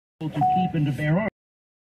to keep and to bear arms.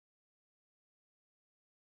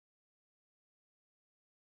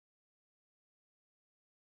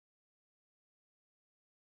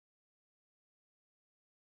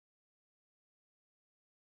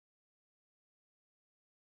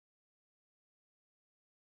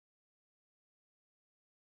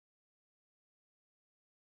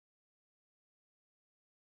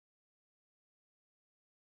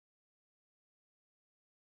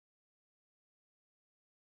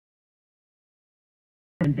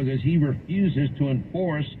 Because he refuses to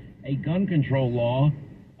enforce a gun control law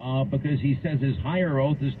because he says his higher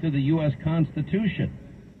oath is to the U.S. Constitution.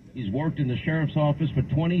 He's worked in the sheriff's office for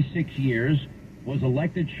 26 years, was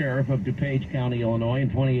elected sheriff of DuPage County, Illinois in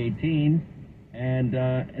 2018, and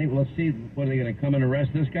anyway, let's see, what, are they going to come and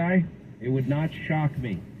arrest this guy? It would not shock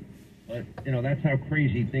me. But, you know, that's how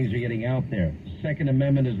crazy things are getting out there. The Second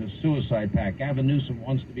Amendment is a suicide pact. Gavin Newsom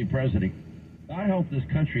wants to be president. God help this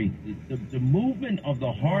country. The movement of the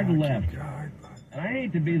hard left, and I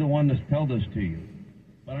hate to be the one to tell this to you,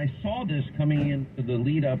 but I saw this coming into the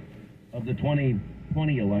lead up of the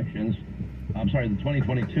 2020 elections, I'm sorry, the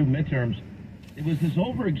 2022 midterms. It was this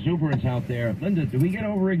over-exuberance out there. Linda, do we get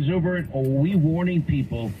over-exuberant, or were we warning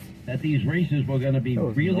people that these races were going to be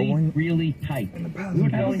really tight? I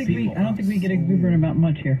don't think we get exuberant about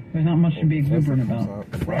much here. There's not much to be exuberant about.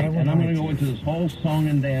 Right, and I'm going to go into this whole song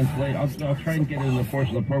and dance later. I'll try and get it in the course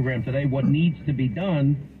of the program today, what needs to be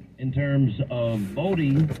done in terms of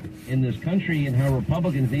voting in this country and how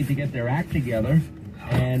Republicans need to get their act together.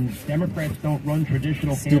 And Democrats don't run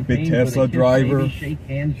traditional campaigns Tesla driver. Babies, shake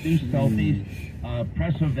hands, do selfies,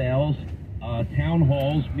 press avails, town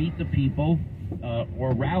halls, meet the people,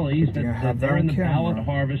 or rallies that they're in the ballot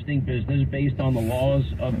harvesting business based on the laws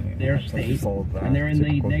of their state, and they're in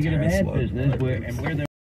the negative ad business where they're,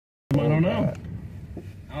 I don't know.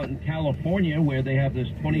 Out in California, where they have this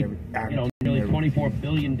nearly $24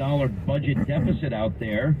 billion budget deficit out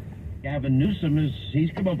there, Gavin Newsom he's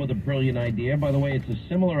come up with a brilliant idea. By the way, it's a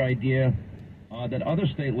similar idea that other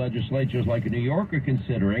state legislatures like New York are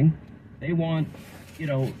considering. They want,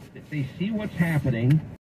 they see what's happening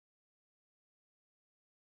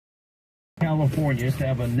in California to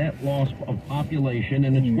have a net loss of population,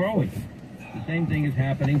 and it's growing. The same thing is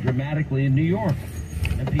happening dramatically in New York.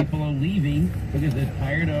 And people are leaving because they're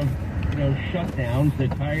tired of, shutdowns. They're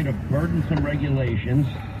tired of burdensome regulations,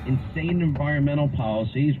 insane environmental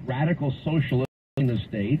policies, radical socialism in the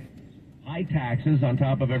state, high taxes on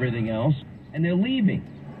top of everything else, and they're leaving.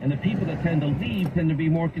 And the people that tend to leave tend to be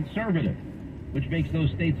more conservative, which makes those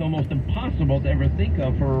states almost impossible to ever think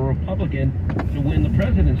of for a Republican to win the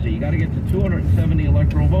presidency. You got to get to 270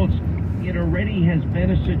 electoral votes. It already has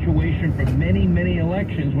been a situation for many, many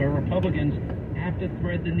elections where Republicans have to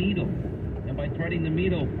thread the needle. And by threading the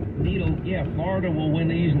needle, yeah, Florida will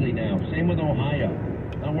win easily now. Same with Ohio.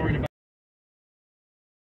 Not worried about.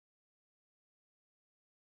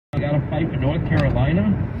 I got to fight for North Carolina,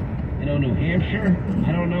 New Hampshire.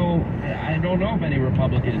 I don't know if any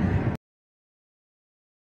Republican.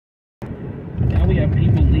 Now we have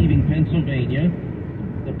people leaving Pennsylvania.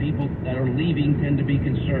 The people that are leaving tend to be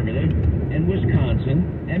conservative, and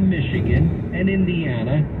Wisconsin, and Michigan, and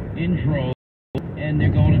Indiana in droves, and they're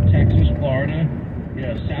going to Texas, Florida,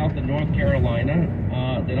 South and North Carolina.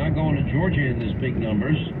 They're not going to Georgia in these big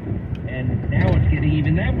numbers, and now it's getting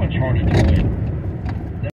even that much harder to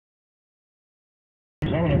win.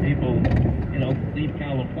 Some of the people, leave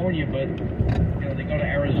California, but they go to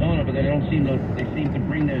Arizona, but they seem to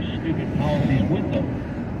bring their stupid policies with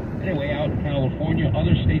them. Anyway, out in California,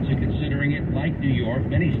 other states are considering it, like New York,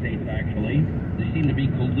 many states actually. They seem to be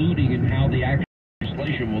colluding in how the actual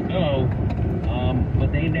legislation will go,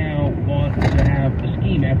 but they now want to have a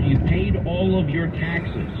scheme. After you've paid all of your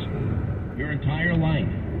taxes, your entire life,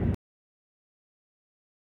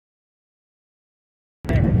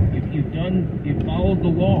 you've followed the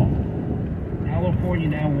law. California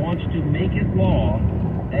now wants to make it law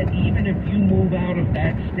that even if you move out of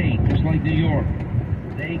that state, just like New York,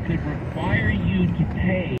 they could require you to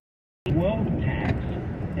pay wealth tax,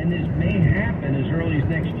 and this may happen as early as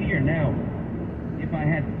next year. Now, if I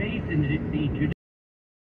had faith in the judicial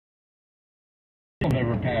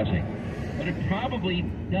ever passing, but it probably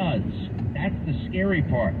does. That's the scary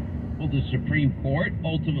part. Will the Supreme Court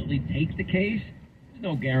ultimately take the case? There's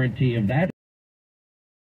no guarantee of that.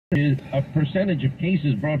 Is a percentage of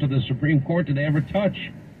cases brought to the Supreme Court that they ever touch.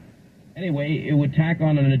 Anyway, it would tack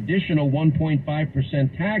on an additional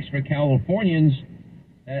 1.5% tax for Californians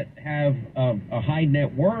that have a high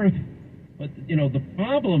net worth. But, the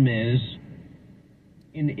problem is,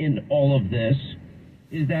 in all of this,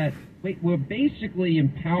 is that we're basically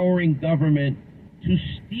empowering government to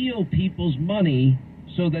steal people's money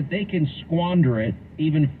so that they can squander it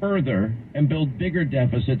even further and build bigger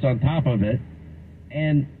deficits on top of it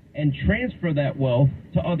and transfer that wealth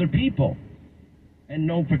to other people. And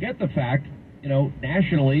don't forget the fact,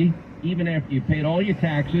 nationally, even after you paid all your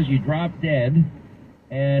taxes, you drop dead,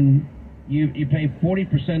 and you pay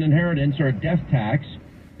 40% inheritance or a death tax.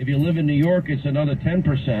 If you live in New York, it's another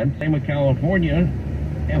 10%. Same with California.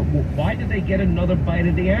 And why did they get another bite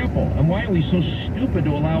of the apple? And why are we so stupid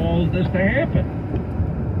to allow all of this to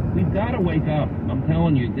happen? We've got to wake up. I'm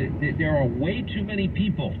telling you, there are way too many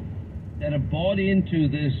people that have bought into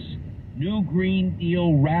this new Green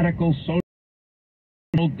Deal, radical social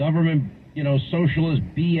government, socialist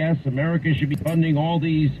BS. America should be funding all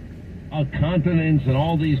these continents and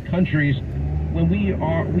all these countries when we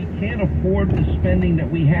can't afford the spending that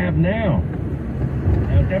we have now.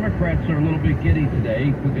 Now, Democrats are a little bit giddy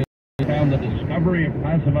today because they found the discovery of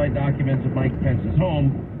classified documents at Mike Pence's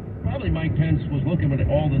home. Probably Mike Pence was looking at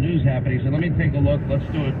all the news happening. He said, let me take a look. Let's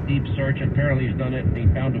do a deep search. Apparently he's done it, and he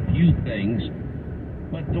found a few things.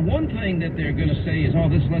 But the one thing that they're going to say is,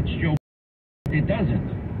 this lets Joe Biden. It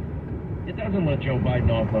doesn't. It doesn't let Joe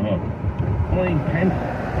Biden off the hook. Only Pence's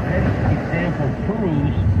example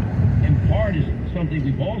proves, in part, is something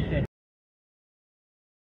we've all said.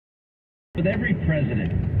 With every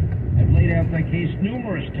president, I've laid out that case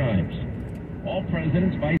numerous times. All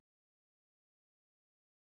presidents, vice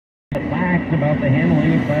lax about the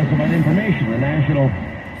handling of classified information. The National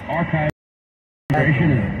Archives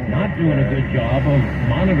Administration is not doing a good job of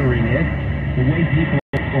monitoring it. The way people,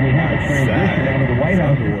 when we have a transition out of the White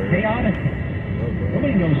House, it's chaotic.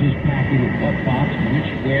 Nobody knows who's packing what box,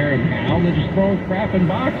 which, where, and how. They're just throwing crap in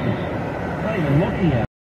boxes. Not even looking at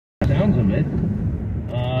it. Sounds of it.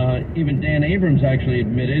 Even Dan Abrams actually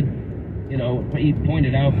admitted, he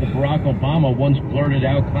pointed out that Barack Obama once blurted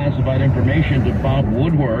out classified information to Bob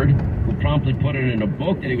Woodward, who promptly put it in a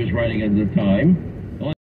book that he was writing at the time.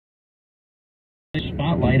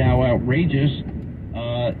 Spotlight how outrageous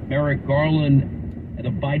Merrick Garland and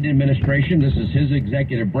the Biden administration, this is his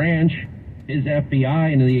executive branch, his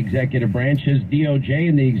FBI and the executive branch, his DOJ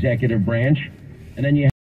and the executive branch, and then you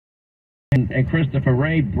have and Christopher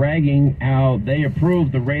Wray bragging how they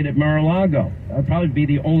approved the raid at Mar-a-Lago. That would probably be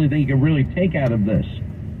the only thing you can really take out of this.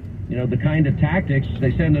 The kind of tactics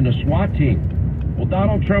they send in a SWAT team. Well,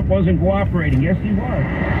 Donald Trump wasn't cooperating. Yes, he was.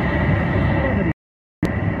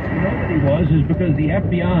 You know that he was is because the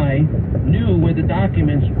FBI knew where the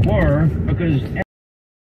documents were because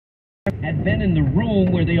had been in the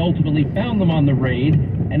room where they ultimately found them on the raid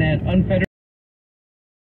and had unfettered.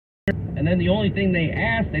 And then the only thing they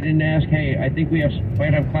asked, they didn't ask, hey, I think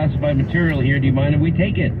might have classified material here. Do you mind if we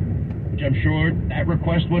take it? Which I'm sure that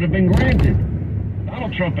request would have been granted.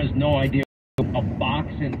 Donald Trump has no idea a box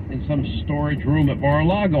in some storage room at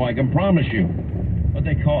Mar-a-Lago, I can promise you. But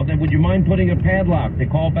they would you mind putting a padlock? They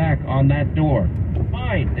call back on that door.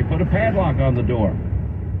 Fine, they put a padlock on the door.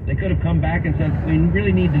 They could have come back and said, we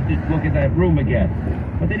really need to look at that room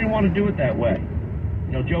again. But they didn't want to do it that way.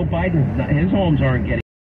 Joe Biden, his homes aren't getting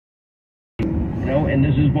and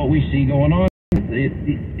this is what we see going on.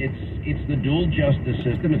 It's the dual justice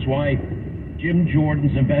system. It's why Jim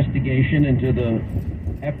Jordan's investigation into the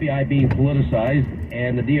FBI being politicized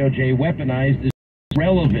and the DOJ weaponized is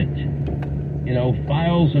relevant.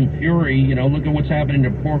 Files and fury, look at what's happening to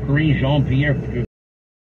Porcherie, Jean-Pierre.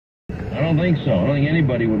 I don't think so. I don't think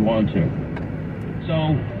anybody would want to.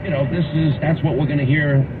 So, that's what we're going to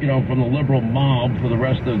hear, from the liberal mob for the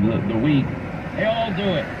rest of the week. They all do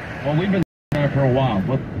it. Well, we've been for a while,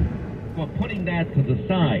 but putting that to the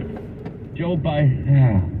side, Joe Biden,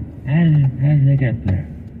 how did they get there?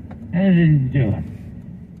 How did he do it?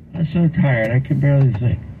 I'm so tired, I can barely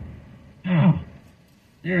think. How?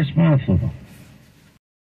 They're responsible.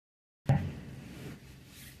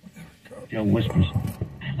 Joe whispers,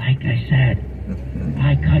 like I said,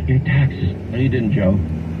 I cut your taxes. No, you didn't, Joe.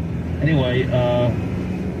 Anyway,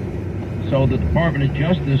 so the Department of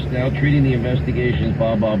Justice now treating the investigations,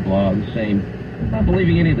 blah, blah, blah, the same. I'm not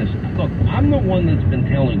believing any of this. Look, I'm the one that's been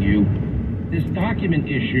telling you this document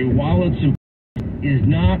issue, while it's important, is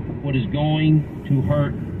not what is going to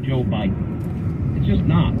hurt Joe Biden. It's just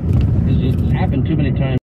not. Because it's happened too many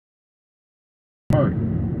times. Hurt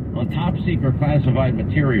on top secret classified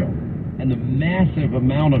material and the massive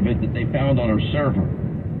amount of it that they found on her server,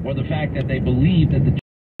 or the fact that they believe that the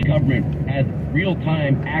government had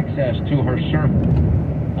real-time access to her server.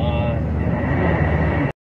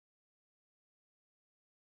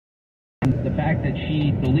 The fact that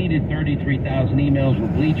she deleted 33,000 emails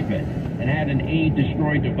with BleachBit and had an aide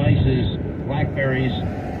destroy devices, Blackberries,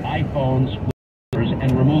 iPhones,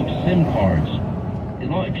 and remove SIM cards. As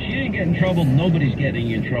long if she didn't get in trouble, nobody's getting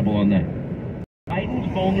in trouble on that.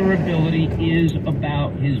 Biden's vulnerability is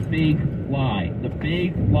about his big lie. The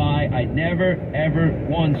big lie. I never, ever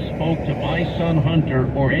once spoke to my son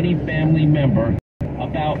Hunter or any family member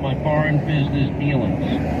about my foreign business dealings.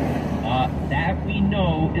 That we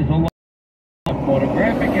know is a lie. We have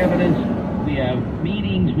photographic evidence, we have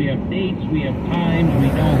meetings, we have dates, we have times, we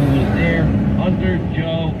know who was there, Hunter,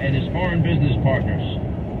 Joe, and his foreign business partners.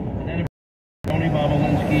 And then Tony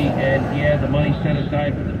Bobolinsky, and yeah, the money set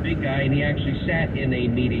aside for the big guy, and he actually sat in a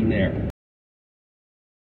meeting there.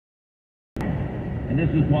 And this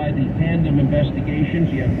is why the tandem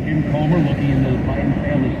investigations, you have Jim Comer looking into the Biden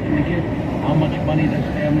family syndicate, how much money this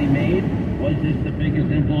family made, was this the biggest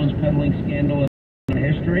influence peddling scandal in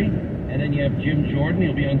history? And then you have Jim Jordan,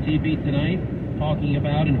 he'll be on TV tonight, talking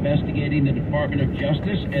about investigating the Department of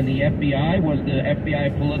Justice and the FBI. Was the FBI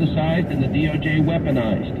politicized and the DOJ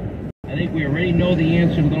weaponized? I think we already know the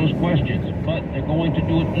answer to those questions, but they're going to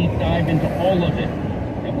do a deep dive into all of it.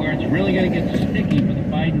 And where it's really going to get sticky for the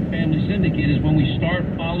Biden family syndicate is when we start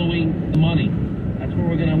following the money. That's where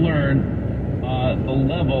we're going to learn the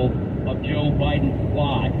level of Joe Biden's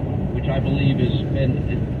lie, which I believe has been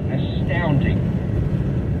astounding.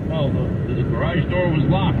 Oh, the garage door was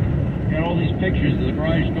locked. Got all these pictures of the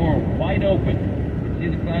garage door wide open.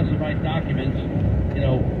 You see the classified documents, you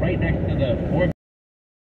know, right next to the board.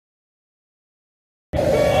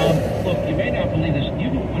 Look, you may not believe this. You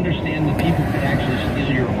don't understand that people can actually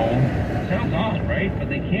steal your home. Sounds odd, right? But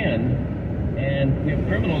they can. And we have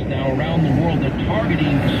criminals now around the world that are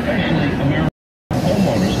targeting especially American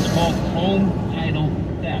homeowners. It's called home title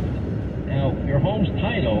theft. Now, your home's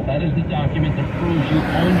title, that is the document that proves you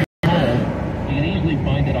own your home. You can easily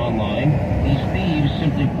find it online. These thieves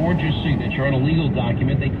simply forge your signature on a legal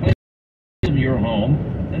document. They claim your home.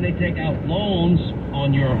 Then they take out loans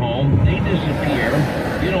on your home. They disappear.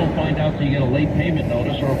 You don't find out till you get a late payment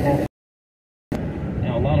notice or a foreclosure.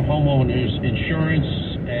 Now, a lot of homeowners insurance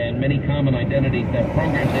and many common identity theft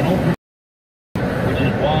programs, they don't, which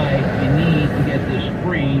is why you need to get this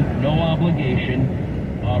free, no obligation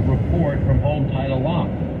report from Home Title Lock.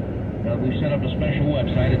 We've set up a special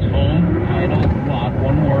website. It's hometitlelock,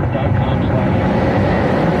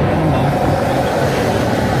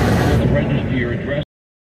 register your address.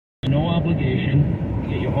 No obligation. You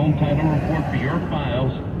get your home title report for your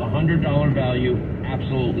files. The $100 value,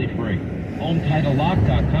 absolutely free.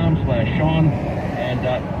 HomeTitleLock.com/Sean. And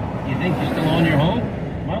you think you still own your home?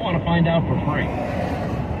 You might want to find out for free.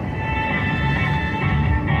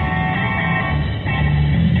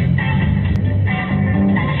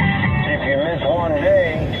 If you miss one day,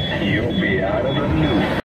 you'll be out of the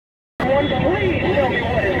news. Please tell me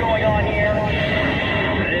what is going on here.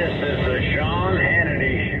 This is the Sean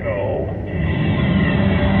Hannity Show.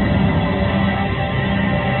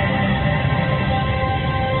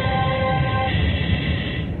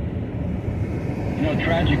 You know,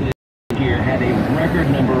 tragically, here had a record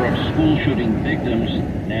number of school shooting victims.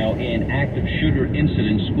 Now, in active shooter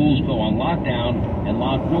incidents, schools go on lockdown, and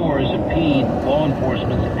locked doors impede law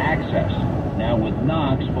enforcement's access. Now, with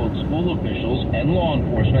Knox, both school officials and law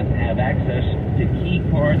enforcement have access to key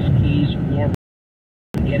cards, keys, floor,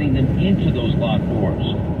 getting them into those locked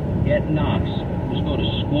doors. Get Knox. Just go to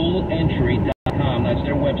schoolentry.com. That's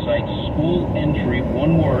their website,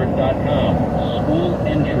 schoolentry.com.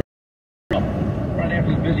 Schoolentry. Right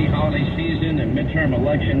after the busy holiday season and midterm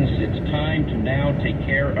elections, it's time to now take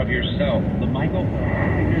care of yourself. The Michael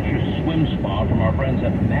Signature Swim Spa from our friends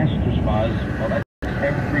at Master Spas. Well, that's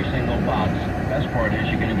every single box. The best part is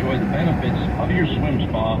you can enjoy the benefits of your swim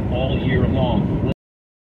spa all year long.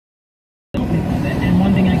 And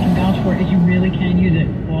one thing I can vouch for is you really can use it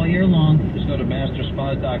all year long. Just go to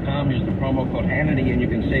masterspas.com, use the promo code Hannity, and you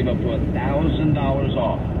can save up to $1,000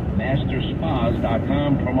 off.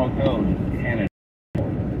 Masterspas.com, promo code Hannity.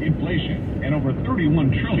 Inflation and over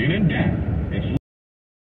 $31 trillion in debt. It's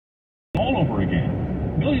all over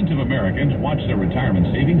again. Millions of Americans watch their retirement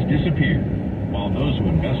savings disappear, while those who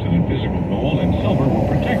invested in physical gold and silver were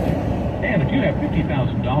protected. And if you have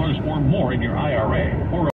 $50,000 or more in your IRA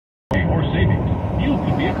or savings, you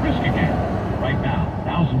could be at risk again. Right now,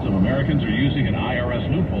 thousands of Americans are using an IRS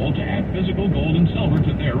loophole to add physical gold and silver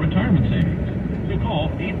to their retirement savings. So call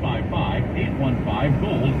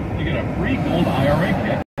 855-815-GOLD to get a free gold IRA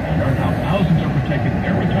kit and learn how thousands are protecting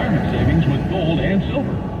their retirement savings with gold and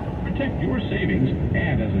silver. Protect your savings,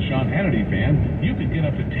 and as a Sean Hannity fan, you could get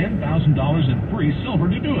up to $10,000 in free silver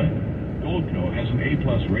to do it. Goldco has an A+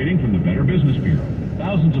 rating from the Better Business Bureau,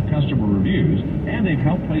 thousands of customer reviews, and they've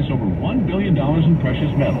helped place over $1 billion in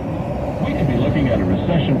precious metals. We could be looking at a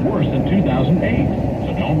recession worse than 2008,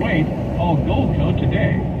 so don't wait. Call Gold Code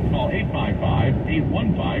today. Call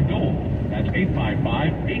 855-815-GOLD. That's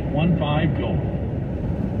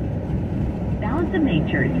 855-815-GOLD. Balance of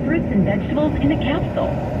Nature's fruits and vegetables in a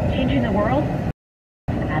capsule, changing the world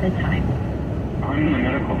at a time. I'm in the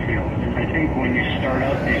medical field. I think when you start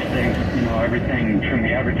out these things, everything from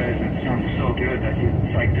the advertisement sounds so good that you're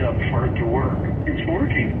psyched up for it to work. It's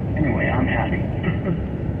working. Anyway, I'm happy.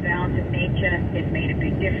 Balance of Nature has made a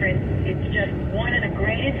big difference. It's just one of the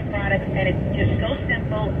greatest products, and it's just so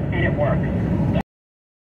simple, and it works.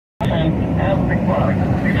 Fantastic product.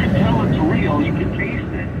 You can tell it's real. You can taste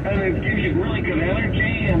it. And it gives you really good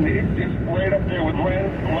energy, and it's just right up there with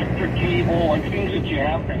rent, electric cable, like things that you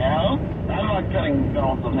have to have. I'm not cutting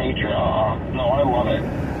Balance of Nature. No, I love it.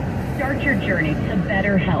 Start your journey to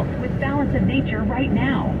better health with Balance of Nature right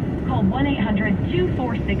now. Call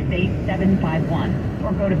 1-800-246-8751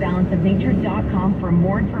 or go to balanceofnature.com for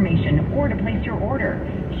more information or to place your order.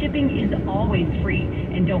 Shipping is always free,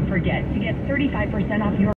 and don't forget to get 35%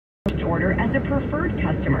 off your order as a preferred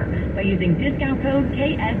customer by using discount code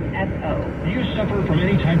KSFO. Do you suffer from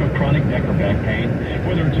any type of chronic neck or back pain?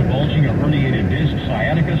 Whether it's a bulging or herniated disc,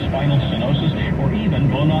 sciatica, spinal stenosis, or even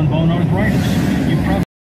bone-on-bone arthritis, you probably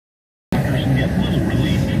can get little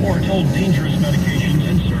relief or are told dangerous medications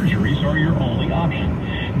and surgeries are your only option.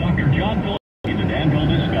 Dr. John Phillips, the Danville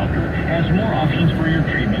Disc Doctor, has more options for your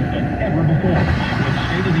treatment than ever before. With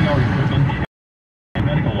state-of-the-art equipment and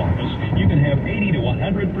medical office, you can have 80 to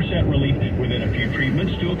 100% relief within a few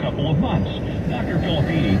treatments to a couple of months. Dr.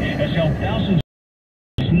 Filippini has helped thousands.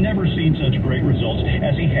 He's never seen such great results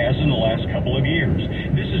as he has in the last couple of years.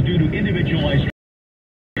 This is due to individualized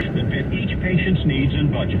that fit each patient's needs and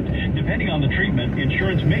budget. Depending on the treatment,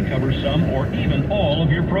 insurance may cover some or even all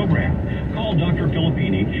of your program. Call Dr.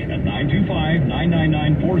 Filippini at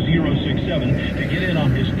 925-999-4067 to get in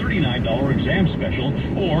on his $39 exam special,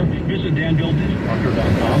 or visit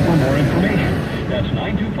DanvilleDiscDoctor.com for more information. That's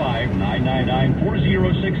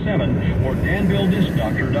 925-999-4067 or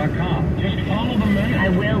DanvilleDiscDoctor.com. Just follow the menu. I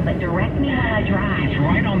will, but direct me while I drive. It's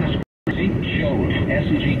right on the showroom,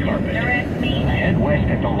 S&G Carpet. Direct me. Head west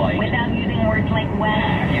at the light. Without using words like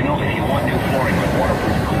west. You know, if you want new flooring with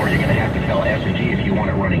waterproof core, you're going to have to tell S&G if you want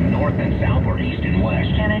it running north and south or east and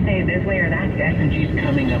west. Can I say this way or that? S&G's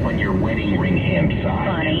coming up on your wedding ring hand side.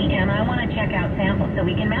 Funny, and I want to check out samples so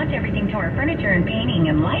we can match everything to our furniture and painting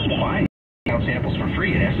and lighting. Fine. Out samples for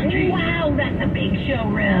free at S&G. Wow, that's a big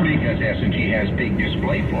showroom. Because S&G has big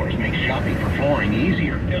display floors, makes shopping for flooring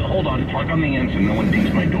easier. Hold on, park on the end so no one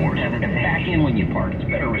dings my doors. And back in when you park. It's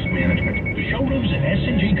better risk management. The showrooms at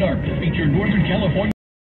S&G Carpet feature Northern California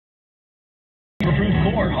approved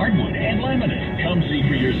core, hardwood, and laminate. Come see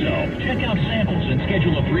for yourself. Check out samples and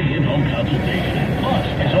schedule a free in-home consultation. Plus,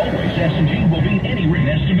 as always, S&G will beat any written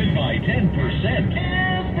estimate by 10%.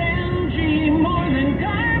 S&G, more than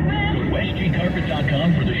carpet.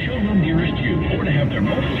 SGCarpet.com for the showroom nearest you, or to have their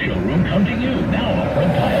mobile showroom come to you. Now offering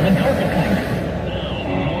tile and carpet cleaner. Now,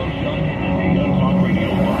 more Sunday on Talk Radio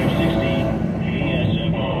 560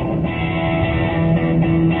 KSFO.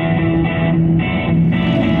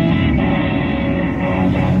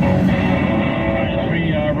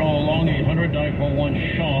 3 roll along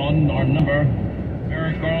 800-941 Sean, our number.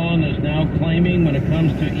 Merrick Garland is now claiming when it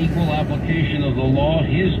comes to equal application of the law,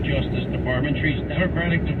 his Justice Department treats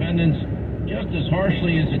Democratic defendants just as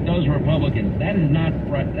harshly as it does Republicans. That is not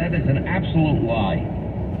right. That is an absolute lie.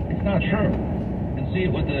 It's not true. You can see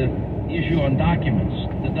it with the issue on documents,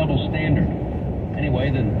 the double standard. Anyway,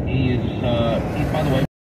 then he is, by the way,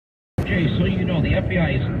 Jay, so you know, the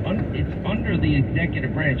FBI is it's under the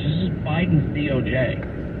executive branch. This is Biden's DOJ.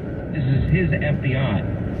 This is his FBI.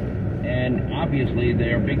 And obviously,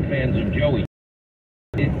 they are big fans of Joey.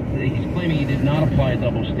 He's claiming he did not apply a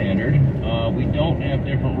double standard. We don't have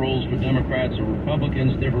different rules for Democrats or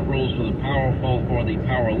Republicans, different rules for the powerful or the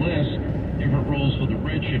powerless, different rules for the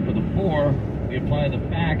rich and for the poor. We apply the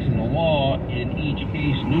facts and the law in each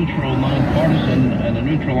case, neutral, nonpartisan, in a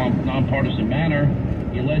neutral, nonpartisan manner.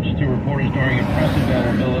 He alleged to reporters during a press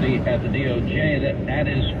availability at the DOJ that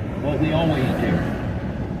is what we always do.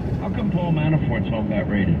 How come Paul Manafort's home got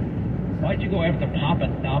raided? Why'd you go after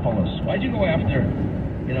Papadopoulos? Why'd you go after,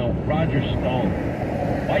 Roger Stone?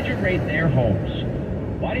 Why'd you raid their homes?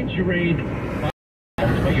 Why didn't you raid homes,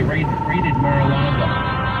 but you raided Mar-a-Lago?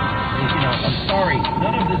 I'm sorry,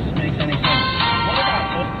 none of this makes any sense.